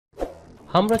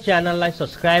हाम्रो च्यानललाई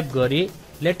सब्स्क्राइब गरी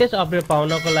लेटेस्ट अपडेट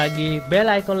पाउनको लागि बेल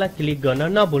आइकनलाई क्लिक गर्न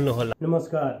नभुल्नुहोला।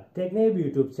 नमस्कार, टेक्नेप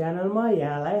युट्युब च्यानलमा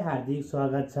यहाँलाई हार्दिक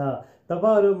स्वागत छ।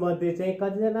 तपाईहरु मध्ये चाहिँ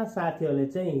कतिजना साथीहरूले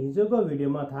चाहिँ हिजोको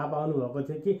भिडियोमा थाहा पाउनु भएको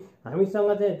थियो कि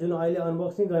हामीसँग चाहिँ जुन अहिले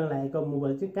अनबक्सिङ गर्न लागेको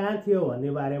मोबाइल चाहिँ कहाँ थियो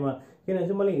भन्ने बारेमा।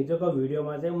 किनभने मैले हिजोको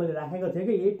भिडियोमा चाहिँ मैले राखेको थिएँ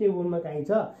कि यही टेबलमा कहीँ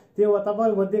छ। त्यो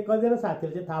तपाईहरु मध्ये कतिजना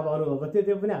साथीहरूले चाहिँ थाहा पाउनु भएको थियो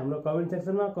त्यो पनि हाम्रो कमेन्ट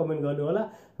सेक्सनमा कमेन्ट गर्नु होला।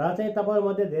 र चाहिँ तपाईहरु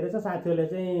मध्ये धेरै छ साथीहरूले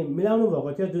चाहिँ मिलाउनु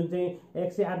भएको थियो जुन चाहिँ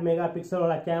 108 मेगापिक्सल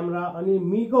वाला क्यामेरा अनि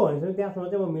मीको भनेपछि त्यहाँसम्म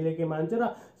चाहिँ म मिलेकै मान्छु। र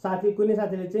साथी कुनै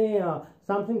साथीले चाहिँ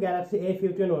Samsung Galaxy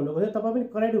A51 भन्नुभएको थियो। तपाईं पनि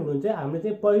करेक्ट हुनुहुन्छ। हामीले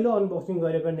चाहिँ पहिलो अनबक्सिङ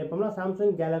गरेको नेपालमा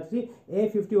Samsung Galaxy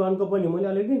A51 को पनि मैले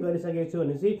अलरेडी गरिसकेको छु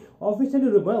भनेपछि अफिसियली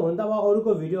रूपमा हुन त अब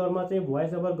अरूको भिडियोहरुमा चाहिँ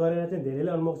भोइस ओभर गरेर चाहिँ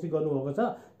धेरैले अनबक्सिङ गर्नुभएको छ।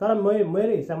 तर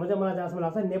मेरो हिसाबमा चाहिँ मलाई जहाँसम्म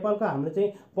लाग्छ नेपालको हामीले चाहिँ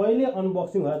पहिले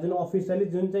अनबक्सिङ होला जुन अफिसियली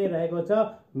जुन चाहिँ रहेको छ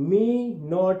Mi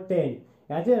Note 10।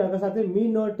 यहाँ चाहिँ रहेको साथै Mi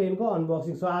Note 10 को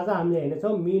अनबक्सिङ। सो आज हामीले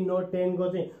हेर्नेछौँ Mi Note 10 को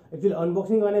चाहिँ एक्चुअली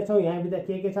अनबक्सिङ गर्नेछौँ। यहाँ भित्र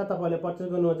के छ तपाईले परचेज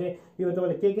गर्नु चाहिँ यो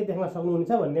तपाईले के देख्न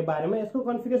सक्नुहुन्छ भन्ने बारेमा यसको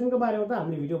कन्फिगरेसनको बारेमा त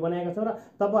हामीले भिडियो बनाएका छौँ र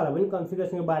तपाईहरुलाई पनि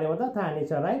कन्फिगरेसनको बारेमा त थाहा नै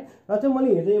छ राइट। र चाहिँ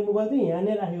मैले हिजो यो मोबाइल चाहिँ यहाँ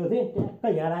नै राखेको थिएँ,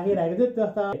 ट्याक्क यहाँ राखिरहेको थिएँ।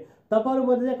 त्यस्ता तपाईहरु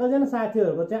मध्ये चाहिँ कतिजना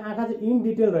साथीहरुको चाहिँ आँखा चाहिँ इन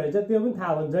डिटेल रहेछ त्यो पनि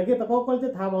थाहा हुन्छ कि तपाईले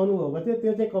चाहिँ थाहा पाउनु भएको थियो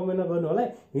त्यो चाहिँ कमेन्टमा गर्नु होला।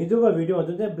 हिजोको भिडियोमा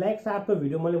जुन चाहिँ ब्ल्याक शार्पको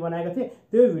भिडियो मैले बनाएको थिएँ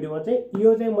त्यो भिडियोमा चाहिँ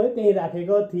यो चाहिँ मैले त्यही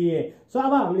राखेको थिएँ। सो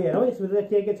अब हामीले हेरौँ यसमा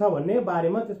के छ भन्ने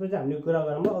बारेमा। त्यसपछि हामीले कुरा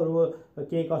गरौँ अरु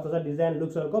के कस्तो छ डिजाइन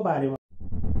लुक्सहरुको बारेमा।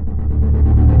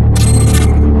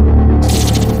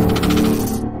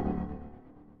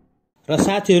 र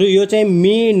साथीहरु यो चाहिँ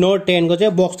Mi Note 10 को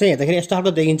चाहिँ बक्स चाहिँ हेर्दाखेरि यस्तो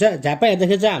खालको देखिन्छ। झ्यापै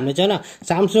हेर्दाखेरि चाहिँ हामीले चाहिँ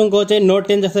Samsung को चाहिँ Note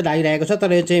 10 जस्तो लागिरहेको छ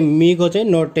तर यो चाहिँ Mi को चाहिँ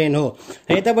Note 10 हो।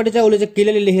 र यतापट्टि चाहिँ उले चाहिँ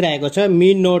क्लियरली लेखिरहेको छ Mi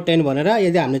Note 10 भनेर।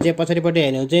 यदि हामीले चाहिँ पछाडिपट्टि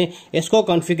हेर्ने हो चाहिँ यसको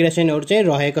कन्फिगरेसनहरु चाहिँ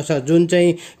रहेको छ जुन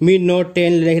चाहिँ Mi Note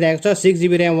 10 लेखिरहेको छ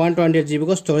 6GB RAM 128GB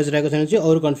को स्टोरेज रहेको छ भने चाहिँ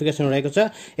अरु कन्फिगरेसन रहेको छ।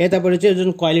 यतापट्टि चाहिँ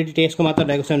जुन क्वालिटी टेस्टको मात्र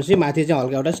रहेको छ भने चाहिँ माथि चाहिँ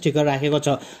हल्का एउटा स्टिकर राखेको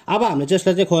छ। अब हामीले चाहिँ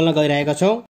यसलाई चाहिँ खोल्न गइरहेका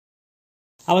छौं।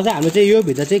 अब चाहिँ हामीले चाहिँ यो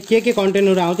भित्र चाहिँ के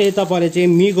कन्टेन्टहरु आउँछ यदि तपाईले चाहिँ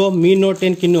Mi Note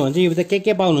 10 किन्नु हुन्छ यो भित्र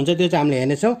के पाउनुहुन्छ त्यो चाहिँ हामीले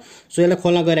हेर्ने छौं। सो यसलाई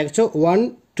खोल्न गइरहेको छु। 1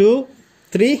 2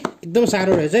 3 एकदम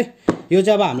सारो रहेछ है। यो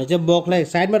चाहिँ अब हामीले चाहिँ बक्सलाई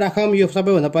साइडमा राखौं। यो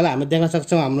सबैभन्दा पहिला हामीले देख्न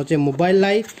सक्छौं हाम्रो चाहिँ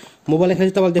मोबाइललाई खेल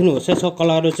तपाईले देख्नुहुन्छ यसको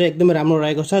कलरहरु चाहिँ एकदमै राम्रो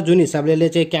रहेको छ। जुन हिसाबले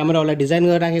चाहिँ क्यामेरालाई डिजाइन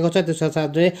गरेर राखेको छ त्यसका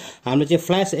साथै हामीले चाहिँ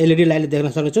फ्ल्याश एलईडी लाइट देख्न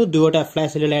सक्छौं। दुईवटा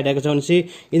फ्ल्याश एलईडी लाइट राखेको छ भनेपछि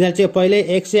यिनीहरु चाहिँ पहिले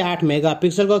 108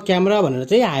 मेगापिक्सलको क्यामेरा भनेर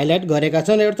चाहिँ हाइलाइट गरेका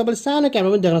छन्। एउटा तपाईले सानो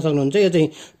क्यामेरा पनि देख्न सक्नुहुन्छ। यो चाहिँ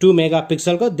 2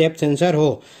 मेगापिक्सलको डेप्थ सेन्सर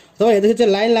हो। तपाईं हेर्दाखेरि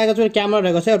चाहिँ लाइन लागेको छ क्यामेरा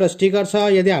रहेको छ एउटा स्टिकर छ।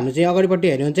 यदि हामीले चाहिँ अगाडिपट्टि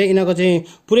हेर्यो भने चाहिँ यिनीहरुको चाहिँ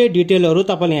पुरै डिटेलहरु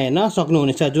तपाईले यहाँ हेर्न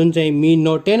सक्नुहुनेछ। जुन चाहिँ Mi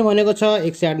Note 10 भनेको छ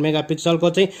 108 मेगापिक्सलको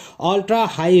चाहिँ अल्ट्रा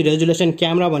हाई रेजोल्युसन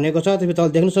क्यामेरा भनेको छ। त्यसपछि तपाईले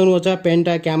देख्न सक्नुहुन्छ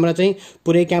पेन्टा क्यामेरा चाहिँ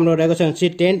पुरै क्यामेरा रहेको छ भने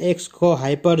 10x को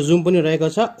हाइपर जुम पनि रहेको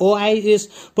छ।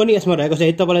 OIS पनि यसमा रहेको छ।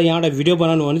 यदि तपाईले यहाँ एउटा भिडियो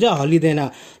बनाउनु भने चाहिँ हल्लिदैन।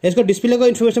 यसको डिस्प्लेको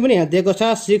इन्फर्मेसन पनि यहाँ दिएको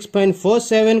छ।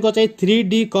 6.47 को चाहिँ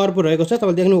 3D कर्भ रहेको छ।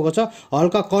 तपाईले देख्नु भएको छ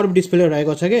हल्का कर्भ डिस्प्ले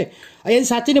रहेको छ के। यदि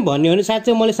साच्चै नै भन्ने हो भने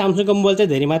साच्चै मैले Samsung को मोबाइल चाहिँ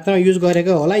धेरै मात्रामा युज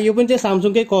गरेको होला। यो पनि चाहिँ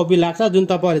Samsung कै कपी लाग्छ जुन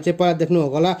तपाईहरुले चाहिँ पहिला देख्नु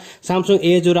भएको होला Samsung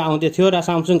A0 आउँदै थियो र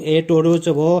Samsung A टोरो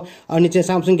भयो। अनि चाहिँ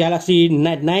Samsung Galaxy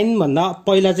 9 भन्दा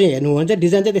पहिला चाहिँ हेर्नु हो भने चाहिँ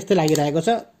डिजाइन चाहिँ त्यस्तै लागिरहेको छ।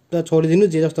 त छोडिदिनु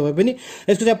जे जस्तो भए पनि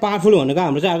यसको चाहिँ पावरफुल भनेको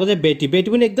हाम्रो चाहिँ अर्को चाहिँ ब्याट्री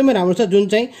पनि एकदमै राम्रो छ। जुन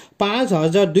चाहिँ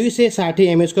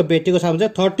 5260 mAh को ब्याट्रीको साथमा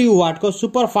चाहिँ 30 वाटको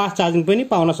सुपर फास्ट चार्जिङ पनि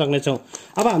पाउन सक्ने छौं।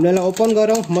 अब हामीले यसलाई ओपन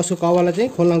गरौँ। म यसको कभरलाई चाहिँ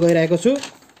खोल्न गइरहेको छु।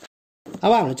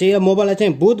 अब हामीले चाहिँ यो मोबाइललाई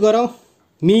चाहिँ बुट गरौँ।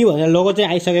 Mi भनेर लोगो चाहिँ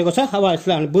आइसकेको छ। अब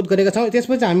यसलाई हामीले बुट गरेका छौं।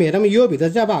 त्यसपछि हामी हेरौँ यो भित्र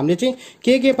चाहिँ अब हामीले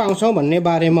चाहिँ के पाउँछौं भन्ने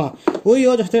बारेमा।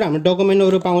 यो जस्तै हामीले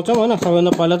डकुमेन्टहरु पाउँछौं हैन।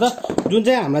 सबैभन्दा पहिला त जुन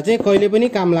चाहिँ हामीलाई चाहिँ कहिले पनि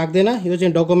काम लाग्दैन यो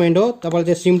चाहिँ डकुमेन्ट हो। तपाईले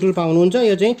चाहिँ सिम टुल पाउनुहुन्छ।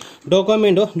 यो चाहिँ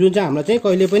डकुमेन्ट हो जुन चाहिँ हामीलाई चाहिँ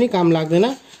कहिले पनि काम लाग्दैन।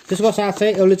 त्यसको साथै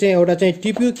यसले चाहिँ एउटा चाहिँ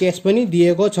टिप्यू केस पनि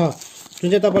दिएको छ जुन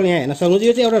चाहिँ तपाईले यहाँ हेर्न सक्नुहुन्छ।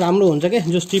 यो चाहिँ एउटा राम्रो हुन्छ के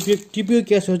जो टिप्यू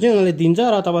केस चाहिँ उनीहरुले दिन्छ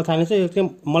र तपाईले थाहा छ यो चाहिँ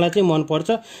मलाई चाहिँ मन पर्छ।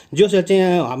 जो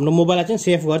चाहिँ हाम्रो मोबाइललाई चाहिँ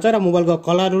सेभ गर्छ र मोबाइलको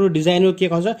कलरहरु डिजाइनहरु के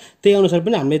कसो त्यही अनुसार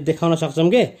पनि हामीले देखाउन सक्छौं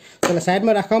के। त्यसलाई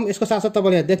साइडमा राखौं। यसको साथसाथ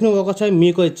तपाईले यहाँ देख्नु भएको छ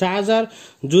Mi को चार्जर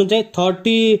जुन चाहिँ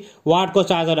 30 वाटको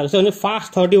चार्जर रहेको छ। भने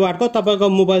फास्ट 30 वाटको तपाईको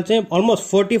मोबाइल चाहिँ अलमोस्ट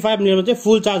 45 मिनेटमा चाहिँ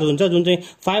फुल चार्ज हुन्छ जुन चाहिँ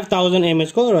 5000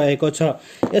 mAh को रहेको छ।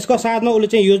 यसको साथमा उले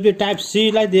चाहिँ USB टाइप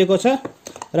C लाई दिएको छ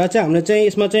र चाहिँ हामीले चाहिँ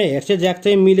यसमा चाहिँ हेडसेट ज्याक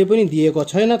चाहिँ मिले पनि दिएको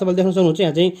छैन। तपाईले देख्न सक्नुहुन्छ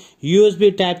यहाँ चाहिँ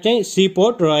USB टाइप चाहिँ C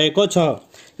पोर्ट रहेको छ।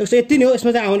 यसको यति नै हो।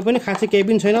 यसमा चाहिँ आउने पनि खासै केही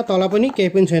पनि छैन, तल पनि केही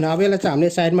पनि छैन। अब यसलाई चाहिँ हामीले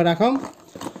साइडमा राखौं।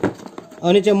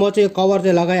 अनि चाहिँ म चाहिँ कभर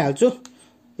चाहिँ लगाइहाल्छु।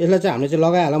 यसलाई चाहिँ हामीले चाहिँ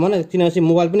लगाइहालौँ भने किनभने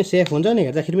मोबाइल पनि सेफ हुन्छ नि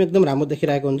हेर्दाखेरि पनि एकदम राम्रो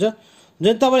देखिरहेको हुन्छ।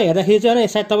 जुन तपाईले हेर्दाखेरि चाहिँ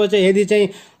सायद तपाईँ चाहिँ यदि चाहिँ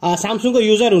सामसङको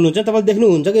युजर हुनुहुन्छ तपाईले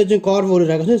देख्नुहुन्छ कि यो चाहिँ कर्भहरू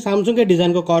रहेको छ सामसङकै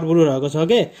डिजाइनको कर्भहरू रहेको छ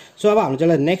के सो अब हामी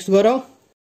चाहिँ नेक्स्ट गरौँ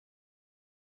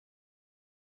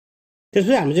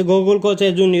त्यसपछि हामी चाहिँ गुगलको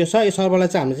चाहिँ जुन यो छ यो सर्भरलाई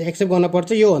चाहिँ हामीले चाहिँ एक्सेप्ट गर्न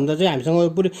पर्छ यो भन्दा चाहिँ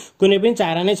हामीसँग पुरै कुनै पनि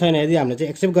चारा नै छैन यदि हामीले चाहिँ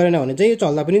एक्सेप्ट गरेन भने चाहिँ यो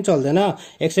चल्दा पनि चल्दैन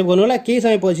एक्सेप्ट गर्नुलाई केही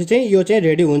समयपछि चाहिँ यो चाहिँ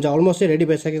रेडी हुन्छ अलमोस्ट चाहिँ रेडी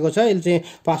भइसकेको छ यसले चाहिँ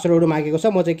पासवर्डहरू मागेको छ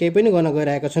म चाहिँ केही पनि गर्न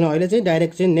गइरहेको छैन अहिले चाहिँ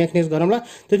डाइरेक्ट चाहिँ नेक्स्ट गरौँला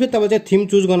त्यसपछि तपाईँ चाहिँ थिम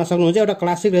चुज गर्न सक्नुहुन्छ एउटा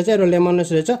क्लासिक रहेछ एउटा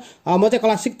लेमनस रहेछ म चाहिँ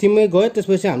क्लासिक थिममै गएँ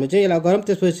त्यसपछि हामीले चाहिँ यसलाई गरौँ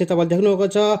त्यसपछि चाहिँ तपाईँले देख्नुभएको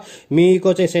छ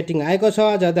मीको चाहिँ सेटिङ आएको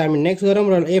छ जब हामी नेक्स्ट गरौँ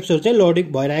र एप्सहरू चाहिँ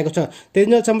लोडिङ भइरहेको छ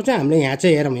त्यतिन्जेलसम्म चाहिँ हामीले यहाँ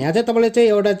चाहिँ हेरौँ यहाँ चाहिँ तपाईँले चाहिँ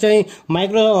एउटा चाहिँ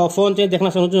माइक्रोफोन चाहिँ देख्न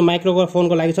सक्नुहुन्छ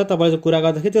माइक्रोफोनको लागि छ तपाईँले कुरा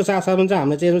गर्दाखेरि त्यो साथसाथमा चाहिँ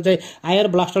हामीले चाहिँ चाहिँ आयर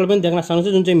ब्लास्टर पनि देख्न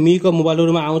सक्नुहुन्छ जुन चाहिँ मीको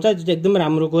मोबाइलहरूमा आउँछ जो चाहिँ एकदम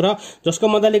राम्रो कुरा जसको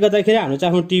मद्दतले गर्दाखेरि हामीले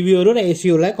चाहिँ आफ्नो टिभीहरू र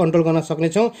एसीहरूलाई कन्ट्रोल गर्न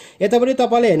सक्नेछौँ यतापट्टि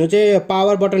तपाईँले हेर्नु चाहिँ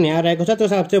पावर बटन यहाँ रहेको छ त्यो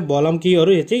साथ चाहिँ भोल्युम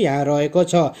कीहरू चाहिँ यहाँ रहेको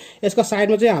छ यसको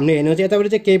साइडमा चाहिँ हामीले हेर्नु चाहिँ यतापट्टि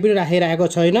चाहिँ केही पनि राखिरहेको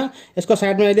छैन यसको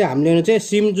साइडमा यदि हामीले हेर्नु चाहिँ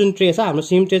सिम जुन ट्रे छ हाम्रो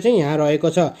सिम ट्रे चाहिँ यहाँ रहेको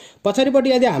छ पछाडिपट्टि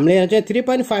यदि हामीले हेर्नु चाहिँ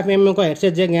 3.5 mm को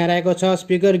हेडसेट ज्याक यहाँ रहेको छ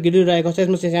स्पिकर गिरी रहेको छ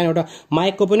यसमा चाहिँ सानो एउटा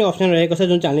माइकको पनि अप्सन रहेको छ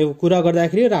जुन चाहिँ हामीले कुरा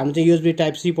गर्दाखेरि र हामी चाहिँ USB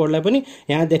टाइप सी पोर्टलाई पनि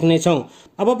यहाँ देख्नेछौँ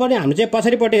अब पनि हामी चाहिँ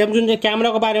पछाडिपट्टि हेर्छौँ जुन चाहिँ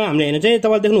क्यामेराको बारेमा हामीले हेर्नु चाहिँ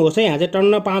तपाईँले देख्नुहोस् यहाँ चाहिँ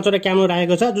टन्न 5वटा क्यामेरा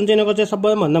रहेको छ जुन चाहिँ यिनीहरूको चाहिँ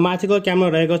सबैभन्दा माथिको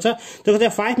क्यामेरा रहेको छ त्यो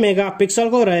चाहिँ 5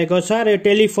 मेगापिक्सलको रहेको छ र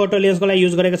टेलिफोटो लेन्सको लागि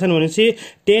युज गरेका छन् भनेपछि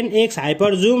 10x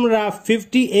हाइपर जुम र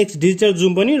 50x डिजिटल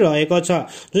जुम पनि रहेको छ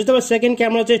जुन तपाईँ सेकेन्ड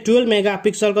क्यामेरा चाहिँ 12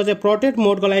 मेगापिक्सलको चाहिँ पोर्ट्रेट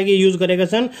मोडको लागि युज गरेका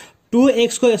छन्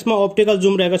 2x को यसमा अप्टिकल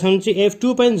जुम रहेको छ भने चाहिँ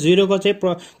f2.0 को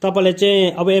चाहिँ तपाईले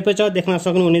चाहिँ अब एपेचर देख्न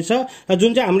सक्नुहुनेछ र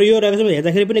जुन चाहिँ हाम्रो यो रहेको छ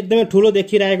हेर्दाखेरि पनि एकदमै ठुलो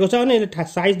देखिरहेको छ अनि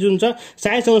साइज जुन छ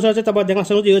साइज अनुसार चाहिँ तपाईले देख्न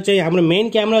सक्नुहुन्छ यो चाहिँ हाम्रो मेन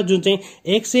क्यामेरा जुन चाहिँ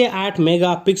 108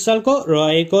 मेगापिक्सलको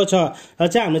रहेको छ र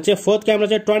चाहिँ हामीले चाहिँ फोर्थ क्यामेरा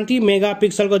चाहिँ 20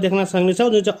 मेगापिक्सलको देख्न सक्नेछ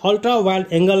जुन चाहिँ अल्ट्रा वाइड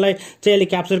एंगललाई चाहिँ यसले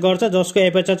क्याप्चर गर्छ जसको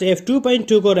एपेचर चाहिँ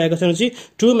f2.2 को रहेको छ भने चाहिँ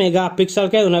 2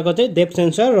 मेगापिक्सलकै उनीहरुको चाहिँ डेप्थ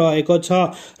सेन्सर रहेको छ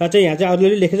र चाहिँ यहाँ चाहिँ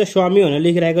अरूले लेखेको छ Xiaomi भनेर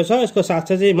लेखिरहेको छ यसको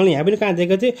साथसाथै चाहिँ मैले यहाँ पनि कहाँ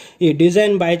देखेको थिएँ यो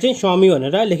डिजाइन बाइ चाहिँ Xiaomi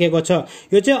भनेर लेखेको छ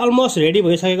यो चाहिँ अलमोस्ट रेडी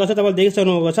भइसकेको छ तपाईले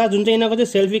देखिसक्नुभएको छ जुन चाहिँ यिनीहरुको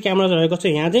चाहिँ सेल्फी क्यामेरा रहेको छ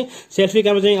यहाँ चाहिँ सेल्फी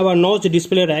क्यामेरा चाहिँ अब नोच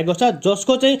डिस्प्ले रहेको छ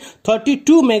जसको चाहिँ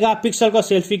 32 मेगापिक्सलको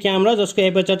सेल्फी क्यामेरा जसको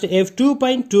एपेचर चाहिँ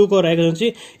f2.2 को रहेको छ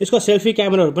यसको सेल्फी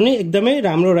क्यामेराहरु पनि एकदमै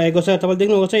राम्रो रहेको छ तपाईले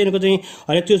देख्नुभएको छ यिनीहरुको चाहिँ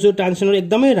हरेक त्यो ट्रान्समिसन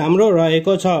एकदमै राम्रो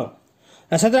रहेको छ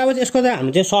र साथै अब यसको चाहिँ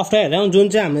हामी चाहिँ सफ्टवेयर हेरौँ जुन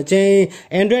चाहिँ हामीले चाहिँ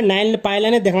एन्ड्रोइड 9 पाइला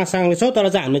नै देख्न सक्नेछौँ तर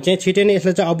चाहिँ हामीले चाहिँ छिटै नै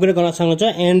यसलाई चाहिँ अपग्रेड गर्न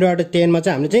सक्नेछौँ एन्ड्रोइड 10 मा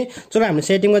चाहिँ हामीले चाहिँ चलो हामीले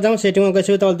सेटिङमा जाउँ सेटिङमा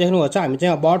गएपछि तपाईले देख्नुहुन्छ हामी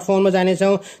चाहिँ बर्ड फोनमा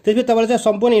जानेछौँ त्यसपछि तपाईले चाहिँ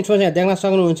सम्पूर्ण इन्फर्मेसन देख्न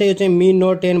सक्नुहुन्छ यो चाहिँ मी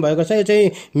नोट 10 भएको छ यो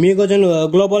चाहिँ मीको जुन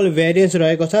ग्लोबल भेरिएन्स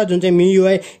रहेको छ जुन चाहिँ मी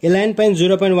UI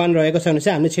 11.0.1 रहेको छ भने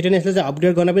चाहिँ हामीले छिटै नै यसलाई चाहिँ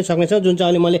अपग्रेड गर्न पनि सक्नेछौँ जुन चाहिँ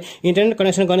अहिले मैले इन्टरनेट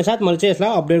कनेक्सन गर्ने साथ मैले चाहिँ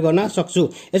यसलाई अपग्रेड गर्न सक्छु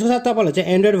यसको साथ तपाईले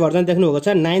चाहिँ एन्ड्रोइड भर्जन देख्नुभएको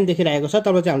छ 9 देखिरहेको छ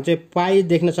तपाईले चाहिँ हामी चाहिँ पाइ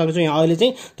देख्न सक्छौँ यहाँ अहिले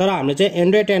चाहिँ तर हामीले चाहिँ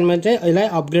एन्ड्रोइड 10 मा चाहिँ यसलाई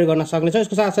अपग्रेड गर्न सक्नेछौँ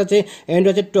यसको साथसाथ चाहिँ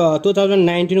एन्ड्रोइड चाहिँ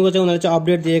 2019 को चाहिँ उनीहरूले चाहिँ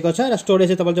अपडेट दिएको छ र स्टोरेज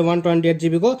चाहिँ तपाईले चाहिँ 128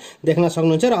 GB को देख्न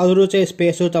सक्नुहुन्छ र अरू चाहिँ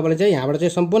स्पेसहरू तपाईले चाहिँ यहाँबाट चाहिँ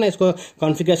सम्पूर्ण यसको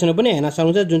कन्फिगरेसन पनि हेर्न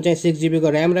सक्नुहुन्छ जुन चाहिँ 6 GB को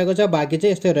र्याम रहेको छ बाँकी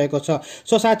चाहिँ यस्तै रहेको छ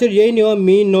सो साथीहरु यही नै हो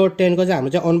मी नोट 10 को चाहिँ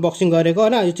हामीले चाहिँ अनबक्सिङ गरेको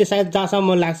हैन यो चाहिँ सायद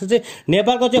जहाँसम्म लाग्छ चाहिँ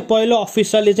नेपालको चाहिँ पहिलो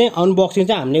अफिसियली चाहिँ अनबक्सिङ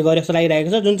चाहिँ हामीले गरेको जस्तो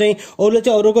लागिरहेको छ जुन चाहिँ अरूले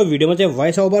चाहिँ अरूको भिडियोमा चाहिँ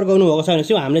भोइस ओभर गर्नुभएको छ भने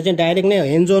चाहिँ हामीले चाहिँ डाइरेक्ट नै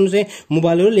ह्यान्ड अन चाहिँ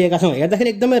मोबाइलहरु लिएका छौँ हेर्दाखेरि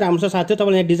एकदमै राम्रो छ साथीहरु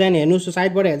तपाईले यहाँ डिजाइन हेर्नुस्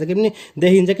साइडबाट हेर्दाखेरि पनि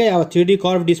देखिन्छ कि अब 3D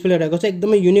कर्भ डिस्प्ले रहेको छ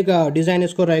एकदमै युनिक डिजाइन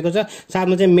यसको रहेको छ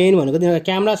साथमा चाहिँ मेन भनेको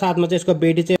क्यामेरा साथमा चाहिँ यसको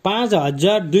ब्याट्री चाहिँ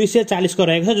 5240 को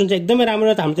रहेको छ जुन चाहिँ एकदमै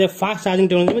राम्रो हामी चाहिँ फास्ट चार्जिङ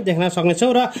टेक्नोलोजी पनि देख्न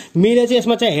सक्नेछौँ र मीले चाहिँ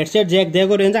यसमा चाहिँ हेडसेट ज्याक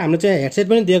दिएको रहेछ हामीले चाहिँ हेडसेट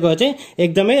पनि दिएको चाहिँ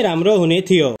एकदमै राम्रो हुने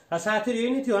थियो र साथीहरु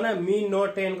यही नै थियो हैन मी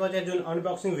नोट 10 को चाहिँ जुन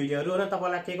अनबक्सिङ भिडियोहरु हैन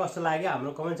तपाईलाई के कस्तो लाग्यो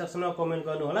हाम्रो कमेन्ट सेक्सनमा कमेन्ट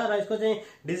गर्नु होला र यसको चाहिँ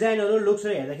डिजाइनहरु लुक्स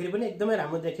हेर्दाखेरि पनि एकदमै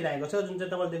राम्रो देखिरहेको छ जुन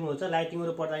चाहिँ तपाईले देख्नुहुन्छ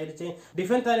लाइटिङहरु पर्दाखेरि चाहिँ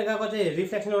डिफरेन्ट तरिकाको चाहिँ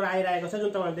रिफ्लेक्सनहरु आइरहेको छ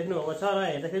जुन तपाईले देख्नुभएको छ र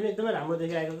हेर्दाखेरि पनि एकदमै राम्रो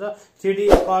देखिरहेको छ 3D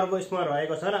कर्भ यसमा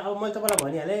रहेको छ र अब मैले तपाईलाई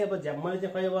भनिहाले अब मैले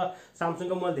चाहिँ खै अब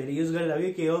सामसङको मैले धेरै युज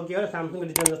गरिरहेको के हो सामसङको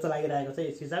डिजाइन जस्तो लागिरहेको छ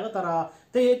यो सिसाको तर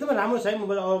त्यही एकदमै राम्रो छ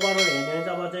मोबाइल ओभरअल हेर्ने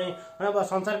चाहिँ अब चाहिँ अब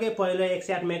संसारकै पहिलो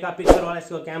 108 मेगापिक्सल वाला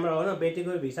यसको क्यामेरा हो न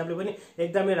ब्याट्रीको हिसाबले पनि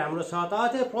एकदमै राम्रो छ तर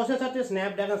त्यो प्रोसेसर चाहिँ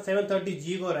स्न्यापड्रागन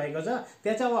 730G को रहेको छ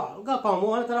त्यो चाहिँ अब हल्का कम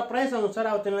हो तर प्राइस अनुसार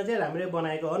अब त्यसमा चाहिँ राम्रै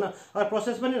बनाएको हो न र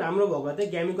प्रोसेस पनि राम्रो भएको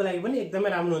चाहिँ गेमिङको लागि पनि एकदमै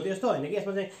राम्रो हुन्छ यस्तो हैन कि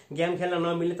यसमा चाहिँ गेम खेल्न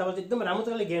नमिल्ने तपाईले चाहिँ एकदम राम्रो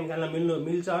तरिकाले गेम खेल्न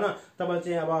मिल्छ हैन तपाईले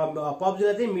चाहिँ अब PUBG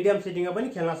लाई चाहिँ मिडियम सेटिङमा पनि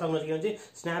खेल्न सक्नुहुन्छ किनभने चाहिँ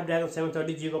स्न्यापड्रागन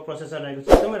 730G को प्रोसेसर रहेको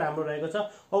छ एकदमै राम्रो रहेको छ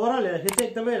ओभरअल हेर्दाखेरि चाहिँ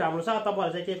एकदमै राम्रो छ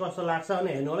तपाईहरुलाई चाहिँ के कस्तो लाग्छ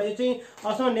अनि हेर्नु होला यो चाहिँ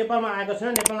असम नेपालमा आएको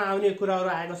छैन नेपालमा आउने कुराहरु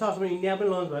आएको छ असम इन्डिया पनि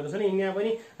लन्च भएको छैन इन्डियामा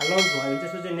पनि लन्च भयो भने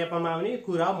त्यसपछि चाहिँ नेपालमा आउने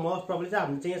कुरा मोस्ट प्रोबब्ली चाहिँ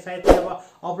हामीले चाहिँ सायद अब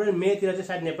अप्रिल मेतिर चाहिँ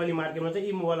सायद नेपाली मार्केटमा चाहिँ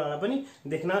यी मोबाइलहरुलाई पनि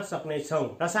देख्न सक्नेछौँ।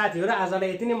 र साथीहरु आजलाई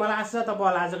यति नै। मलाई आशा छ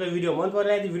तपाईहरुलाई आजको भिडियो मन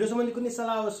परेला। यदि भिडियो सम्बन्धी कुनै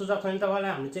सल्लाह वा सुझाव छ भने तपाईहरुले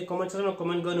हामीले चाहिँ कमेन्ट सेक्सनमा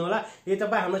कमेन्ट गर्नु होला। यदि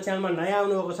तपाई हाम्रो च्यानलमा नयाँ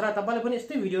आउनुभएको छ र तपाईलाई पनि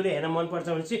यस्तै भिडियोहरु हेर्न मन पर्छ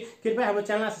भने चाहिँ कृपया हाम्रो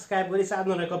च्यानललाई सब्स्क्राइब गरी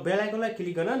साथमा रहेको बेल आइकनलाई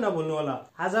क्लिक गर्न नभुल्नु होला।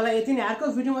 आजलाई यति नै। अर्को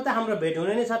भिडियोमा त हाम्रो भेट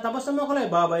हुने नै छ। तबसम्मको लागि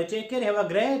bye bye, take care, have a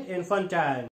great and fun time.